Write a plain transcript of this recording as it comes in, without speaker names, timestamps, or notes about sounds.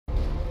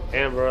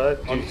Damn, bro,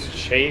 that dude's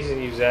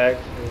chasing you, Zach.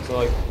 It's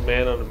like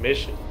man on a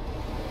mission.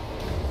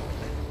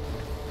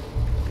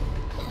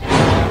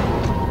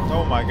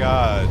 Oh my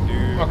god,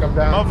 dude. Fuck, I'm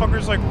down.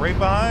 Motherfucker's like right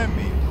behind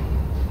me.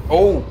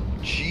 Oh,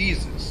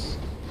 Jesus.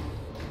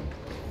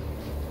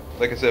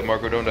 Like I said,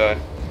 Marco, don't die.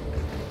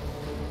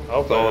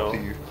 Oh, It's all up to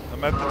you.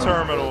 I'm at the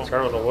terminal.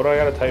 Terminal. What do I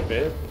gotta type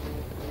in?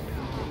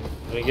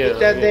 Let me get it.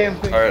 that damn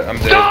thing. Alright, I'm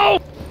dead. No!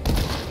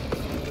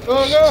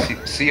 Oh no!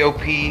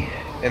 COP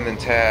and then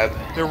tab.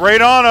 They're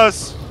right on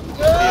us.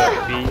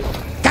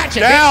 TLP. Gotcha.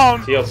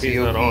 Down. TLP's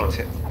not on.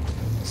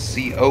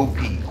 COP.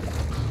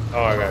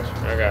 Oh, I got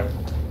you. I got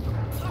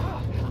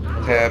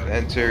it. Tab,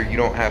 enter. You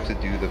don't have to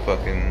do the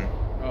fucking.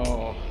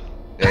 Oh.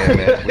 Damn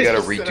it. We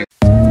gotta redo.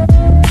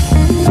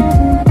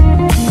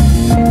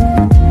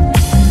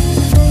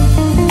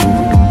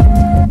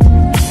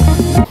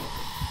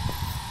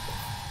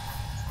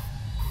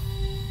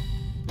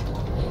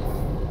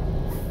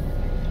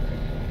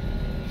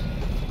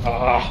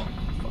 Ah,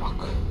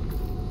 fuck.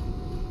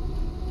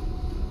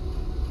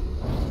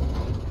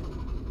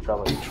 Try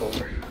my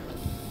controller.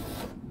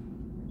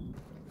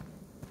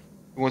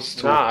 Who wants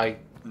to? Nah, I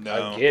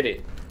No. get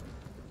it.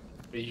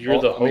 But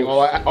you're the host. I mean,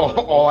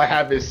 all I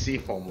have is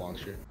Seafoam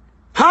launcher.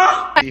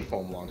 Huh?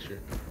 Seafoam launcher.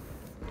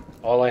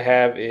 All I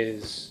have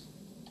is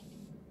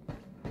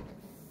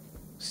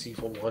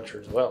Seafoam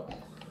launcher as well.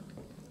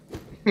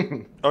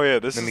 Oh yeah,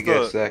 this Let is me the.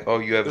 guess, Zach. Oh,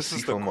 you have This a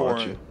is the seafoam core.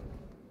 launcher.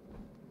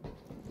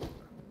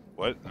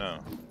 What? No.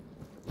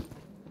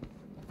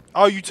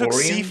 Oh, you took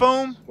Orions?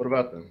 seafoam? What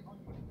about them?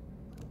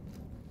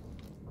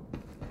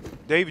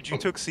 David, you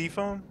took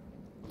seafoam?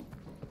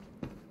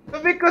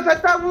 Because I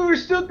thought we were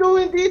still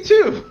doing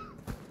D2.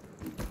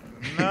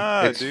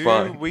 Nah, It's dude.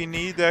 fine. We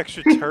need the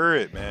extra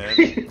turret,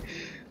 man.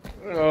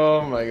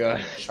 Oh my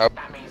god. Uh,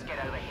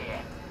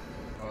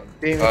 Oh,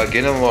 damn it.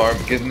 Get an alarm.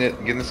 Get in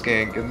the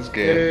scan. Get in the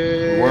scan.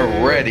 Yeah.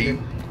 We're ready.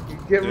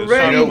 Get Dude,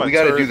 ready. You know, my we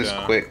gotta do turret this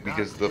down. quick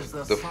because the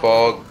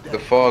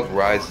fog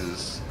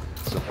rises.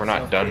 So if we're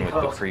not done with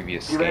the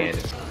previous scan,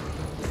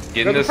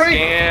 get in the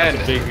scan.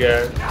 That's a big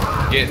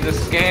guy. Get in the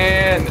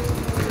scan.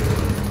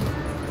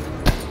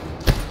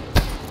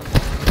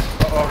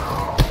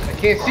 Uh-oh. I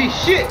can't see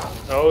shit.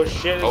 Oh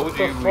shit! Told It's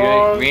you the we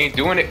fog. ain't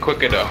doing it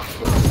quick enough.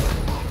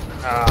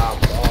 Ah,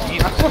 ball.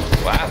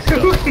 Jesus, last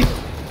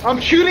up. I'm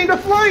shooting the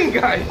flying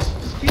guys.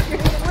 Just keep getting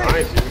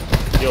away. Fine,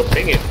 dude. Yo,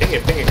 ping it,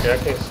 cause I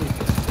can't see.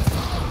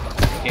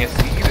 Can't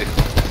see either.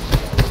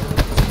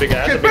 It's a big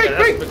ass. Shit, Big break, ass.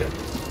 break. Big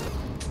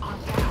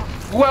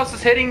ass. Who else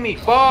is hitting me?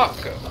 Fuck!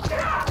 We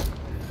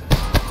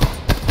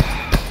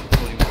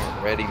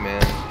weren't ready,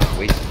 man.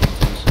 Wasting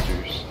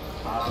boosters.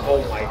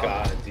 Oh my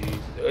god,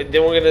 dude.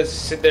 Then we're gonna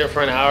sit there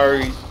for an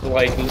hour,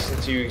 like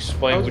listen to you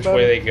explain How's which about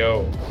way it? they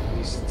go. At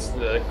least it's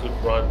a good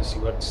run to see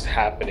what's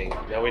happening.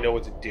 Now we know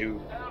what to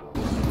do.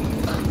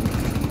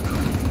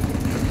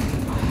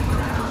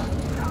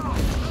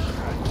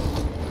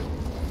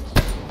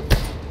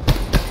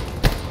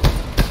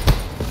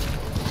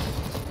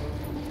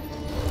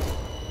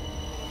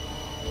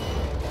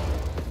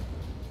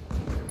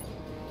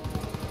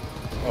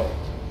 Oh,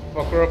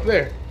 fuck, we're up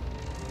there.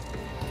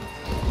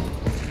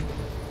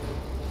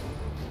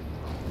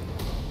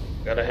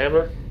 Got a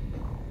hammer?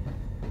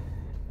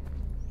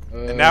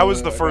 And that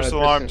was the I first got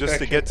a alarm just to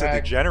disinfection get to the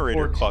pack, generator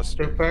torch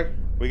cluster. pack.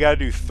 We gotta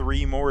do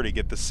 3 more to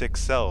get the 6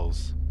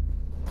 cells.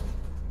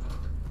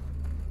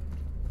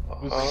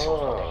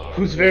 Oh,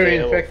 Who's very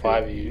ammo, infected?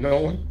 5 of you. No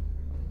one.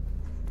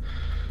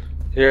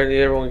 Here, I need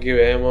everyone to give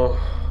ammo.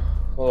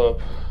 Hold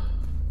up.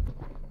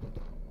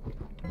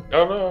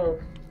 Oh no.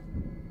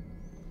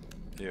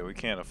 Yeah, we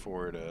can't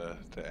afford to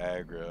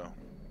aggro.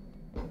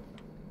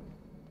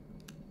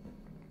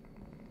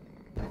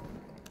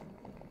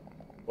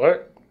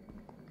 What?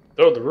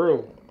 Oh, the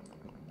room.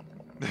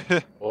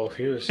 Well,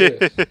 here's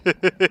this.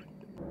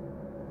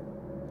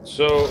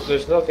 So,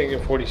 there's nothing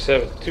in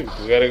 47 too.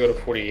 We gotta go to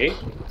 48?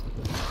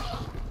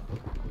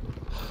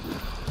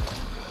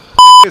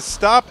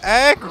 Stop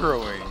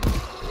aggroing!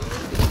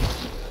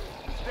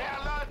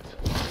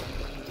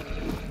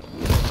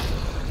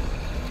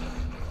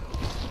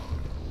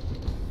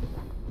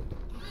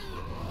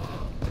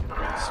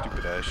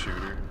 Stupid ass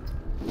shooter.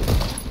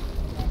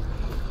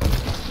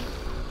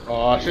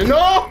 Oh shit!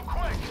 No!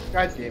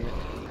 God damn it!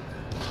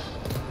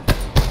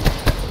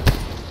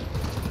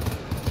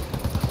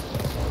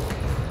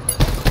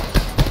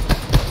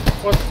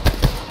 What?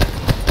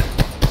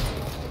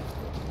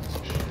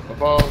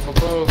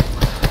 Above.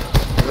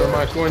 Never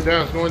mind, it's going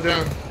down, it's going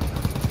down.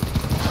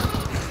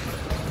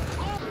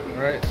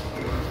 Alright.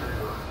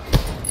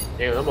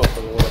 Damn, that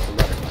motherfucker went up and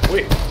back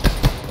quick.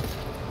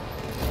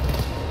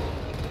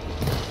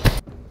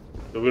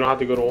 So we don't have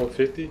to go to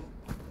 150?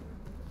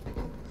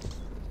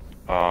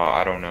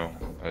 I don't know.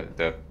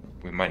 That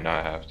we might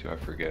not have to. I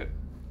forget.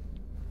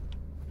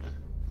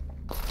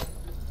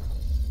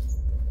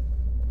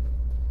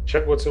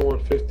 Check what's in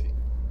 150.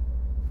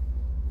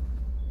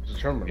 It's a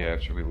terminal. Yeah,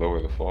 should we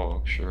lower the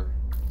fog? Sure.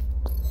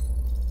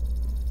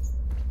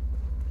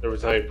 Every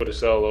time you put a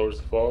cell, lowers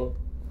the fog.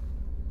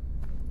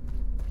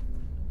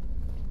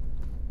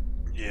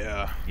 Yeah.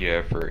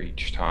 Yeah, for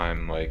each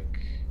time, like,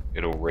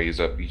 it'll raise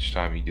up each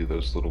time you do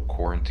those little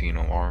quarantine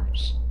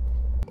alarms.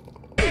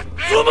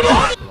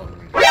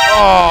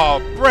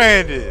 Oh,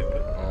 Brandon!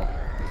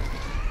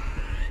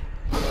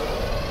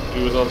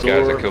 He was on Those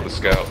guys door. that killed the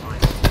scout.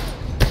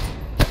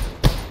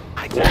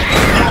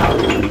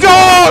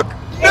 Dog!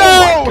 No!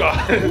 Oh my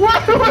God.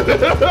 What?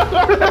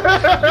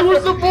 You were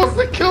supposed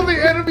to kill the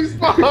enemies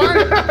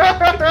behind.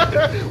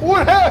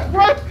 What happened?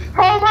 What?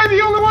 How am I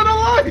the only one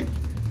alive?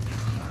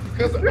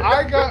 Because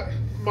I got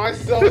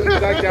myself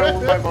back down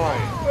with my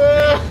mind.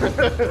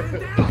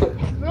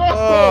 No.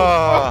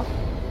 Oh,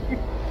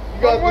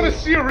 I want to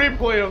see a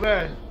replay of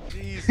that.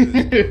 Jesus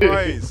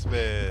Christ,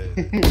 man.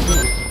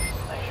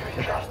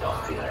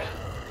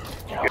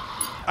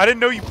 I didn't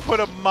know you put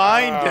a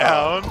mine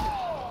down.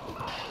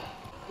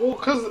 Well,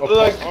 because,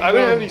 like, I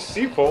didn't have any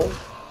C-foam.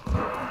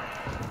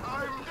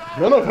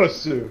 None of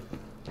us do.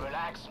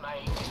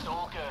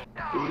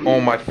 Oh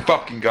my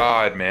fucking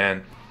god,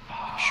 man.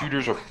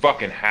 Shooters are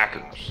fucking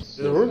hackers. Is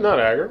the room not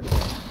aggro?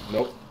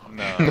 Nope.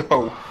 No.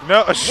 No.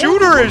 No, a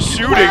shooter is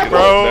shooting,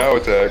 bro. Now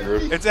it's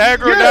aggro. It's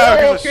aggro now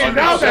because okay, a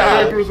now shooter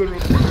that shot. aggro the room.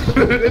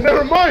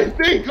 Never mind.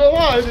 Think, go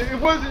on. It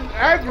wasn't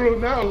aggro.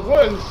 Now it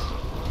was.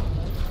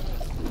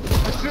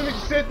 As soon as you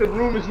said the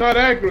room is not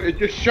aggro, it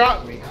just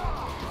shot me.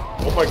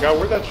 Oh my God,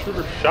 where'd that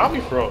shooter shot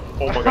me from?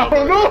 Oh my God. I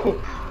don't know.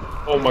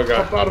 Oh my I'm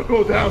God. about to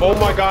go down. Oh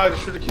my God, the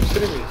shooter keeps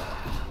hitting me.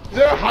 Is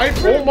there a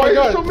hybrid? Oh my Why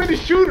God. so many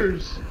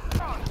shooters.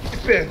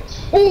 Bent.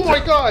 Oh my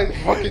God,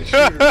 fucking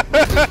shooter.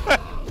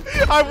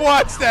 I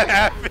watched that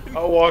happen.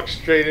 I walked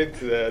straight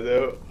into that,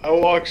 though. I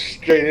walked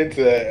straight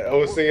into that. I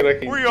was thinking I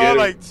can Were you get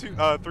on him.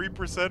 like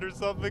 3% or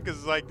something? Because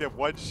it's like that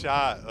one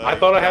shot. I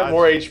thought I had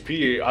more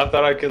HP. I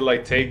thought I could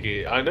like take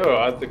it. I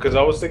know, because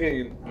I was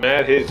thinking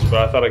mad hits,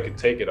 but I thought I could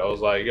take it. I was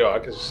like, yo, I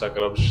can just suck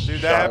it up.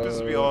 Dude, that happens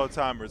to me all the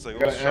time. Where it's like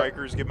little gotta-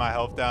 strikers get my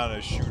health down and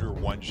a shooter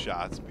one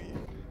shots me.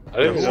 I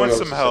didn't Who know wants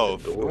that was some the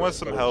health? second Who door. wants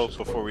some That was health just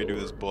before we one. do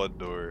this blood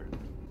door?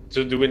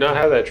 So do we not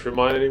have that trim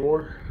line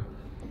anymore?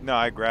 No,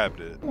 I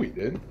grabbed it. We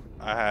did.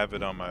 I have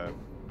it on my. I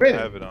Ben,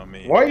 have it on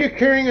me. why are you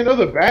carrying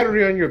another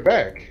battery on your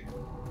back?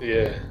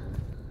 Yeah.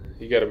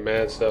 You got a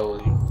mad cell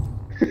on you.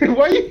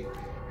 Why you?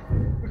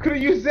 We could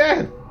have used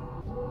that. I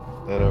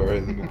know,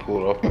 right? You can pull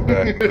it off the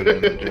back and put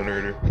it in the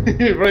generator.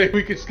 Right,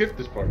 we could skip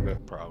this part now.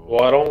 Probably.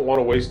 Well, I don't want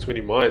to waste too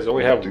many mines. I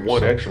only have Do one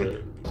something. extra. I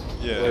only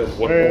Yeah. have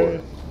one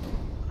more.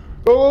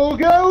 Go,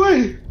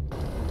 Galley!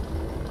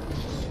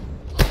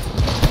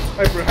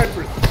 Hyper,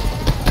 hyper.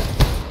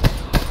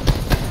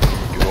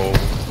 Get old.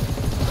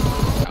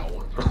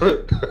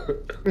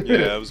 Yeah,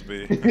 that was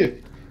me.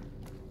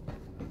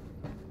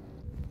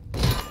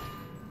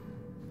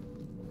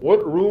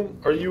 What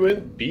room are you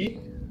in? B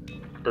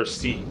or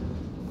C?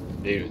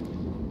 David.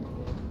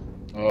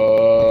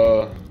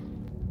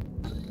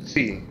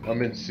 C.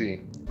 I'm in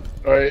C.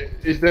 Alright,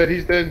 he's dead,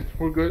 he's dead.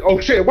 We're good. Oh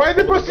shit, why are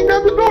they busting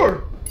down the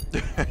door?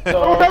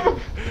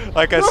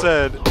 Like I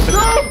said.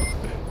 No!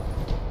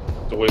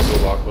 The waste of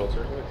the lock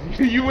melter.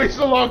 You waste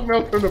a log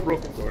melt on the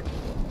broken door.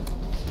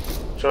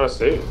 I'm trying to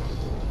save it.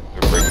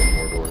 They're breaking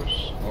more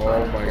doors.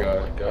 Oh my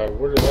god. God,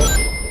 where did that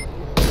come from?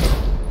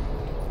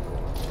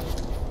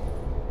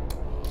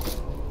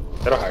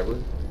 Is that a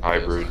hybrid?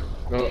 Hybrid.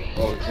 No,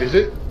 oh, is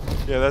it?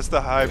 Yeah, that's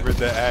the hybrid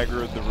that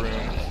aggroed the room.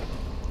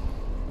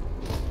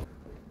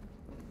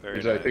 Very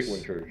Because I nice. think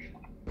one church.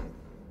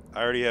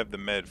 I already have the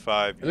med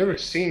 5. I never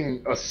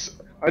seen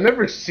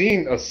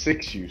a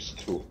 6 use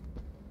tool.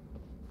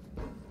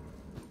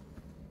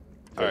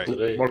 Alright.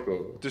 Today.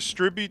 Marco.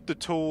 Distribute the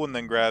tool and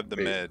then grab the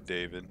Wait. med,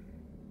 David.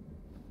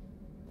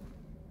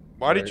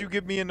 Why did Alright. you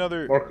give me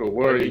another? Marco,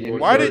 where are you?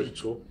 Why Charge did- the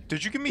tool.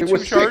 Did you give me It 2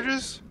 was 6.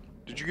 charges?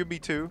 Did you give me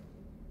 2?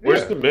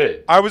 Where's Yeah. the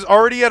mid? I was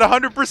already at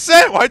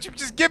 100%. Why'd you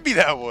just give me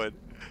that one?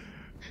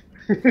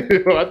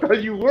 I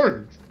thought you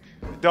weren't.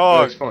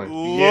 Dog, That's fine.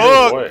 Yeah,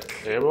 look what?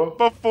 Ammo?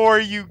 before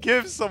you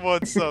give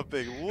someone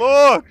something.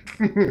 Look.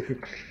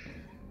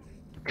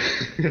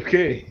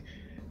 Okay.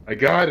 I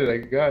got it,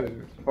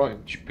 It's fine.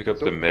 Did you pick up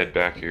the med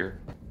back here?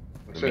 I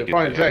Let me said, get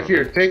fine, the Zach, ammo.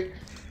 here,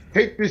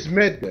 take this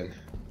med then.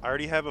 I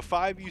already have a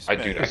 5-use I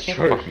med. dude, I can't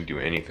Sure. fucking do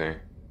anything.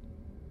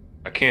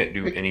 I can't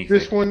do Pick anything.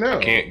 this one now.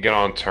 I can't get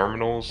on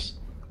terminals.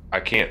 I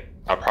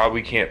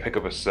probably can't pick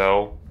up a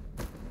cell.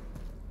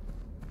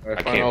 Alright,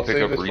 I fine, can't I'll pick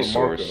save up this for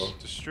resource. Marco.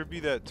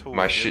 Distribute that tool.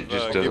 My shit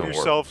just doesn't Give work.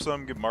 yourself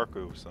some, give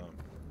Marco some.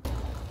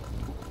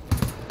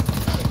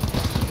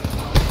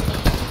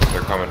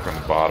 They're coming from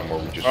the bottom where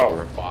we just Oh,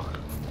 were. fuck.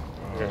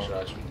 I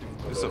shot you.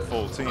 It's a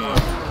full team.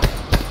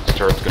 This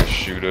turret's gonna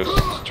shoot us.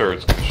 This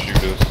turret's gonna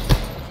shoot us.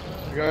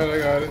 I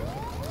got it.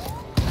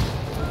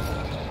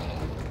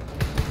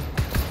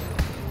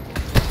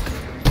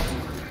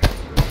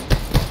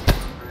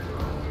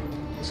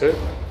 That's it?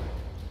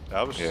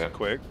 That was Yeah.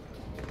 quick.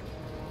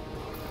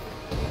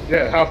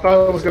 Yeah, I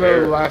thought it was gonna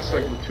Air. last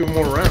like 2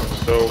 more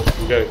rounds. So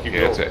we gotta keep Yeah,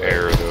 going. it's an right?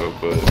 error though,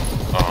 but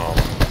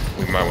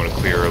we might want to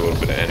clear a little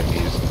bit of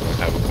enemies and then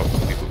have a couple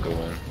people go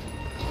in.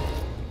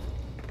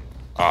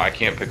 I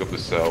can't pick up the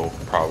cell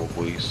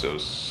probably, so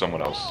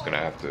someone else is gonna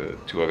have to.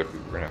 2 other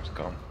people are gonna have to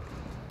come.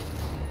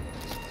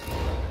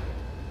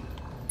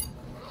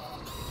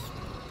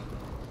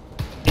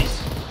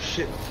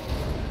 shit.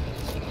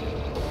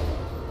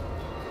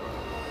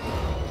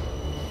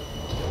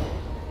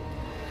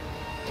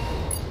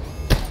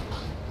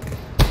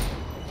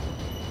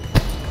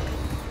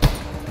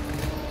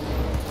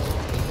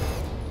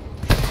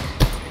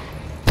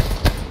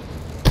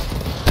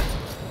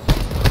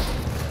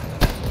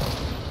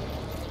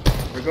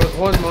 There goes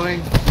one mine.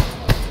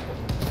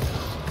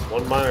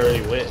 One mine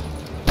already went.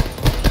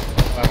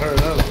 I heard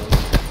another one.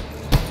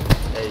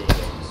 There you go.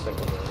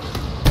 Second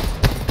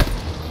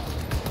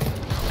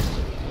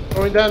one.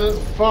 Going down the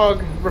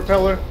fog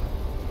repeller.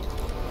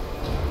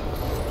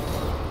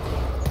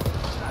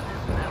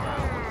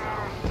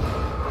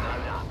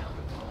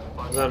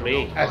 What's that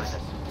mean? That's, I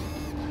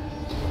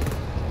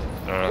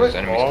don't know, there's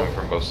enemies coming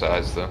from both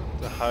sides though.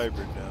 The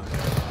hybrid down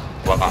there.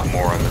 A lot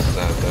more on this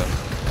side though.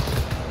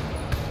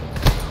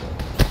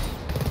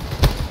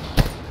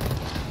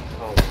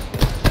 Oh,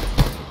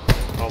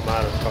 I'm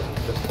out of fucking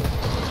pistol.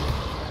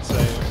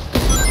 Same.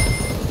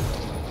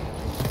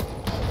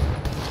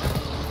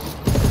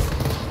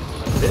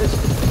 This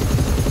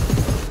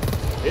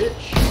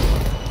bitch.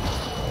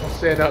 I'll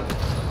stand up.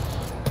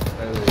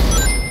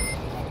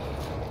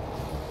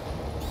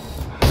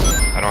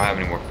 I don't have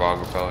any more fog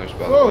repellers, by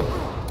the Whoa! way.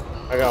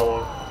 I got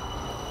one.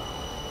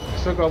 I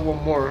still got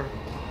one more.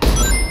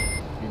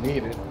 You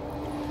need it.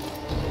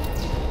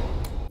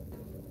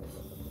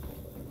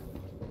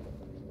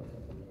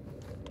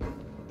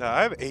 Nah,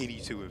 I have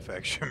 82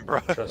 infection, bro.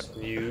 Trust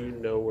you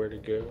know where to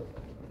go.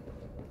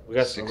 We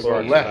got some Six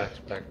Clorox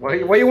left. back. Why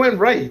you went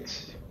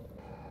right?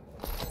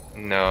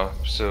 No,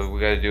 so we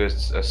gotta do a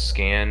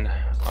scan,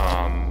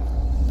 a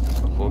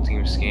full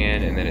team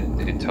scan, and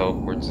then it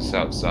teleports us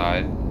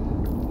outside.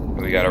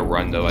 And we gotta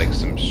run to like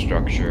some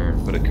structure,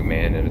 put a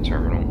command in a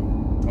terminal.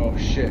 Oh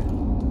shit.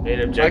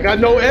 I got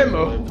no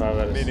ammo.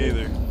 Me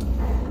neither.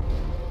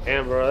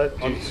 Damn, bro, that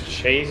dude's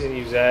chasing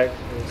you, Zach.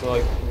 It's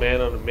like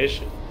man on a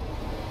mission.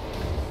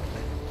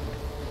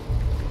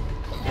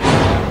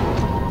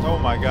 Oh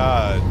my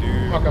god,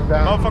 dude. Fuck, I'm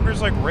down.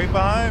 Motherfucker's like right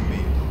behind me.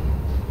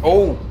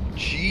 Oh,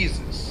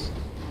 Jesus.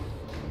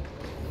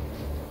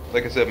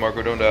 Like I said,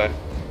 Marco, don't die.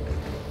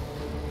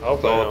 Oh,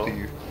 It's all up to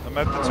you. I'm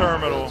at the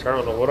terminal.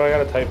 Terminal. What do I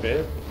gotta type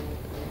in?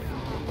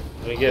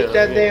 Let me get it.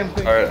 That damn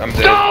thing. Alright, I'm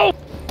dead. No!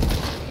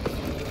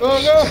 Oh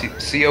no!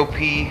 COP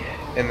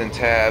and then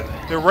tab.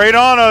 They're right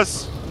on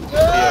us.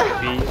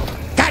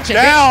 CLP. Gotcha.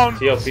 Down.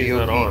 CLP's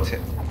not on.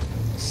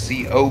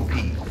 COP.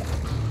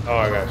 Oh,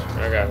 I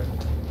got it.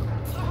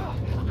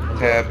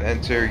 Tab,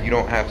 enter. You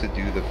don't have to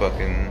do the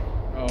fucking.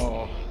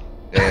 Oh.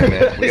 Damn,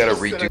 man. We gotta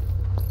redo.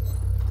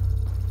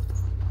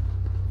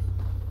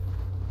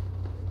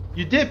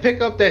 You did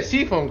pick up that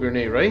seafoam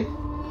grenade, right?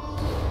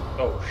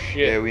 Oh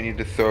shit. Yeah, we need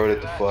to throw it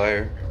at the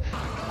flyer.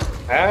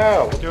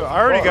 Ow. Dude, I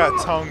already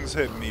got tongues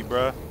hitting me,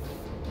 bruh.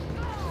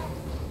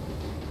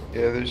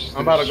 Yeah, there's.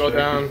 I'm about to go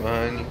there's down.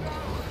 behind you.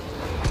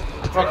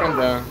 Fuck, I'm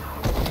down.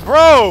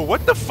 Bro,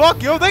 what the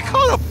fuck? Yo, they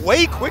caught up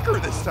way quicker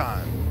this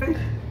time.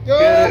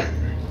 Get it.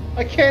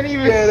 I can't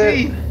even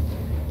see.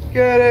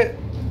 Get it.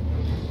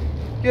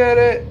 Get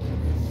it.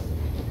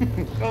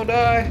 Don't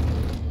die.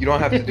 You don't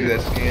have to do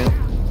that scan.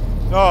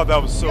 Oh,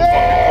 that was so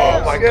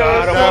Yeah. fucking Oh close. my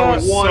god, I'm That on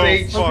was 1 so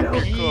HP,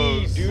 fucking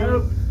close.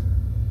 dude.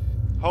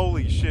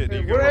 Holy shit, you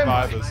can Where am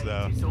revive I? us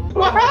now.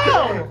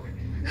 Wow!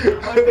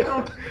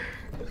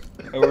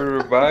 I would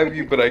revive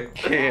you, but I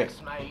can't.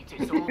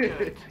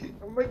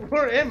 I'm like,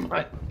 where am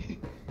I?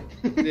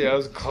 Yeah, I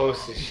was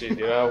close as shit,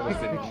 dude. I almost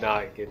did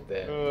not get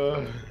that.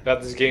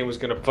 Thought this game was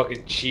gonna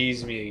fucking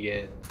cheese me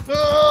again.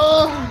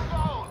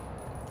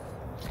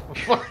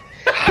 Fuck.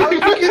 How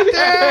did you get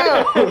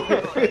down?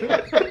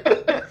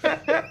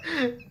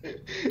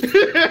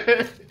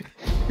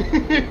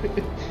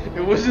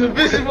 It was an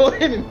invisible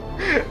enemy.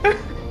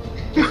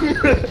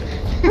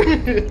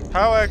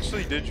 How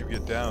actually did you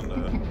get down,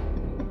 though?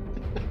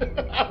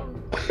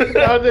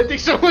 I think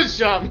someone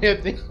shot me. I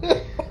think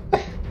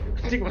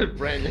it was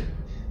Brandon.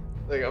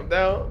 Like, I'm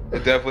down.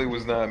 It definitely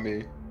was not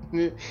me.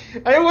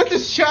 I want the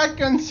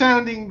shotgun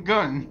sounding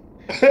gun.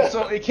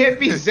 So it can't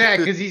be Zach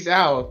because he's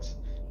out.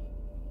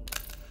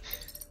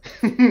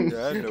 I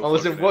had no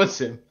Unless it fucking was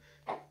him.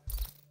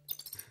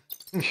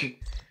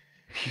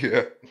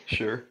 Yeah,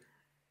 sure.